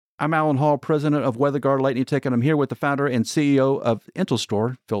I'm Alan Hall, president of WeatherGuard Lightning Tech, and I'm here with the founder and CEO of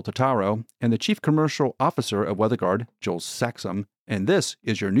Intelstor, Phil Totaro, and the chief commercial officer of WeatherGuard, Joel Saxum. And this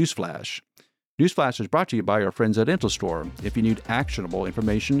is your Newsflash. Newsflash is brought to you by our friends at Intelstor. If you need actionable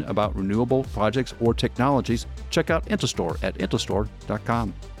information about renewable projects or technologies, check out Intelstor at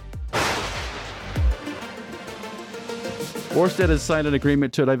intelstor.com. Ørsted has signed an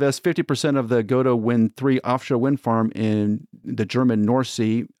agreement to divest 50% of the Gode Wind 3 offshore wind farm in the German North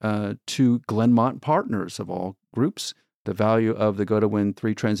Sea to Glenmont Partners, of all groups. The value of the Gode Wind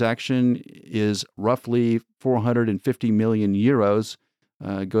 3 transaction is roughly 450 million euros.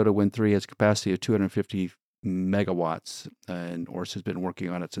 Gode Wind 3 has capacity of 250 megawatts, and Ørsted has been working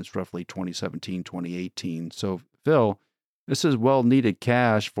on it since roughly 2017, 2018. So, Phil, this is well-needed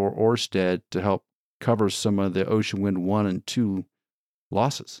cash for Ørsted to help cover some of the Ocean Wind 1 and 2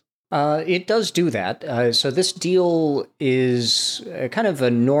 losses. It does do that. So this deal is kind of a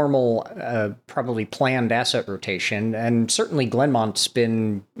normal, probably planned asset rotation, and certainly Glenmont's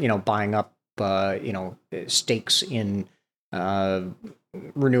been, buying up, stakes in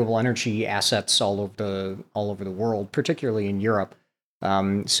renewable energy assets all over the world, particularly in Europe.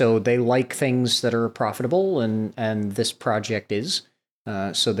 So they like things that are profitable, and this project is.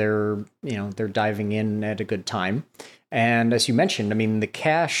 So they're diving in at a good time. And as you mentioned, I mean, the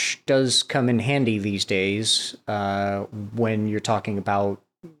cash does come in handy these days when you're talking about,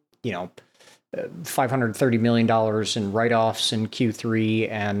 $530 million in write-offs in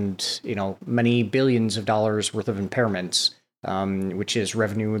Q3 and, many billions of dollars worth of impairments, which is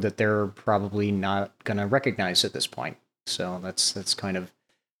revenue that they're probably not going to recognize at this point. So that's kind of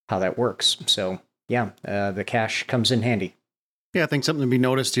how that works. So, yeah, the cash comes in handy. Yeah, I think something to be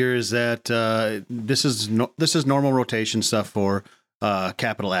noticed here is that this is normal rotation stuff for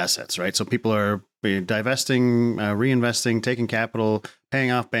capital assets, right? So people are divesting, reinvesting, taking capital,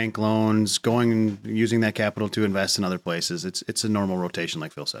 paying off bank loans, going and using that capital to invest in other places. It's a normal rotation,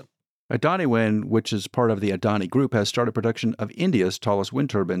 like Phil said. Adani Wind, which is part of the Adani Group, has started production of India's tallest wind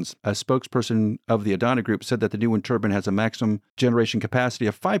turbines. A spokesperson of the Adani Group said that the new wind turbine has a maximum generation capacity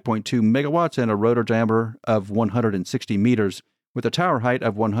of 5.2 megawatts and a rotor diameter of 160 meters, with a tower height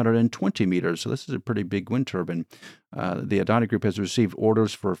of 120 meters. So this is a pretty big wind turbine. The Adani Group has received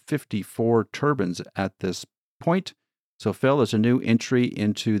orders for 54 turbines at this point. So, Phil, is a new entry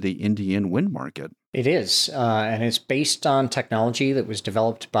into the Indian wind market. It is, and it's based on technology that was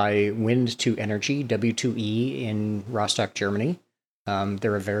developed by Wind to Energy, W2E, in Rostock, Germany.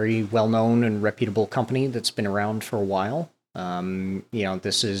 They're a very well-known and reputable company that's been around for a while.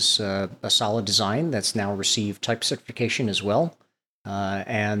 This is a solid design that's now received type certification as well.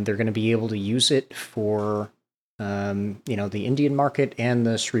 And they're going to be able to use it for, the Indian market and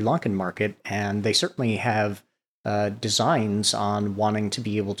the Sri Lankan market. And they certainly have designs on wanting to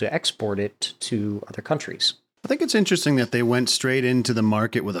be able to export it to other countries. I think it's interesting that they went straight into the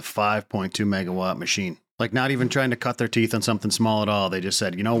market with a 5.2 megawatt machine. Like, not even trying to cut their teeth on something small at all. They just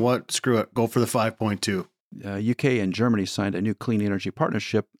said, you know what, screw it, go for the 5.2. UK and Germany signed a new clean energy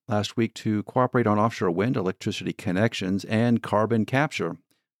partnership last week to cooperate on offshore wind, electricity connections, and carbon capture.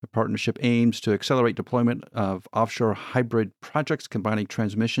 The partnership aims to accelerate deployment of offshore hybrid projects combining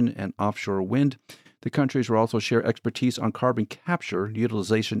transmission and offshore wind. The countries will also share expertise on carbon capture,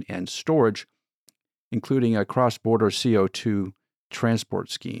 utilization, and storage, including a cross-border CO2 transport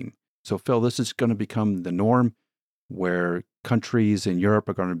scheme. So, Phil, this is going to become the norm, where countries in Europe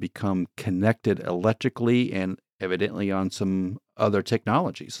are going to become connected electrically and evidently on some other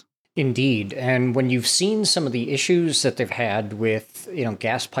technologies. Indeed. And when you've seen some of the issues that they've had with,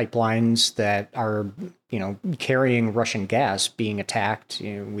 gas pipelines that are, carrying Russian gas being attacked,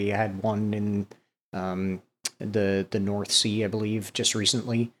 we had one in the North Sea, I believe, just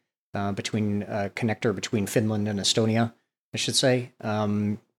recently, between a connector between Finland and Estonia, I should say.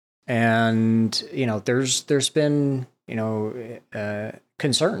 And, there's been,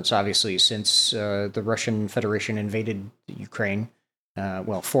 concerns, obviously, since the Russian Federation invaded Ukraine,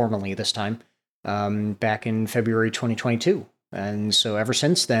 formally this time, back in February 2022. And so ever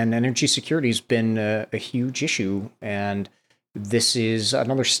since then, energy security has been a huge issue. And this is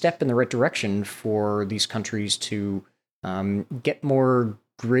another step in the right direction for these countries to get more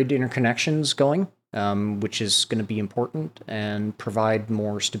grid interconnections going, which is going to be important and provide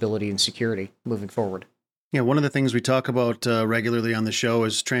more stability and security moving forward. Yeah, one of the things we talk about regularly on the show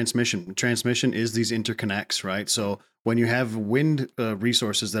is transmission. Transmission is these interconnects, right? So when you have wind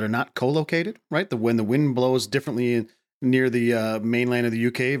resources that are not co-located, right? When the wind blows differently near the mainland of the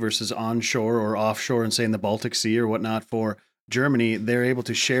UK versus onshore or offshore, and say in the Baltic Sea or whatnot for Germany, they're able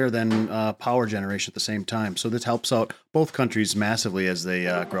to share then power generation at the same time. So this helps out both countries massively as they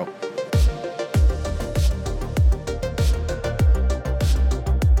grow.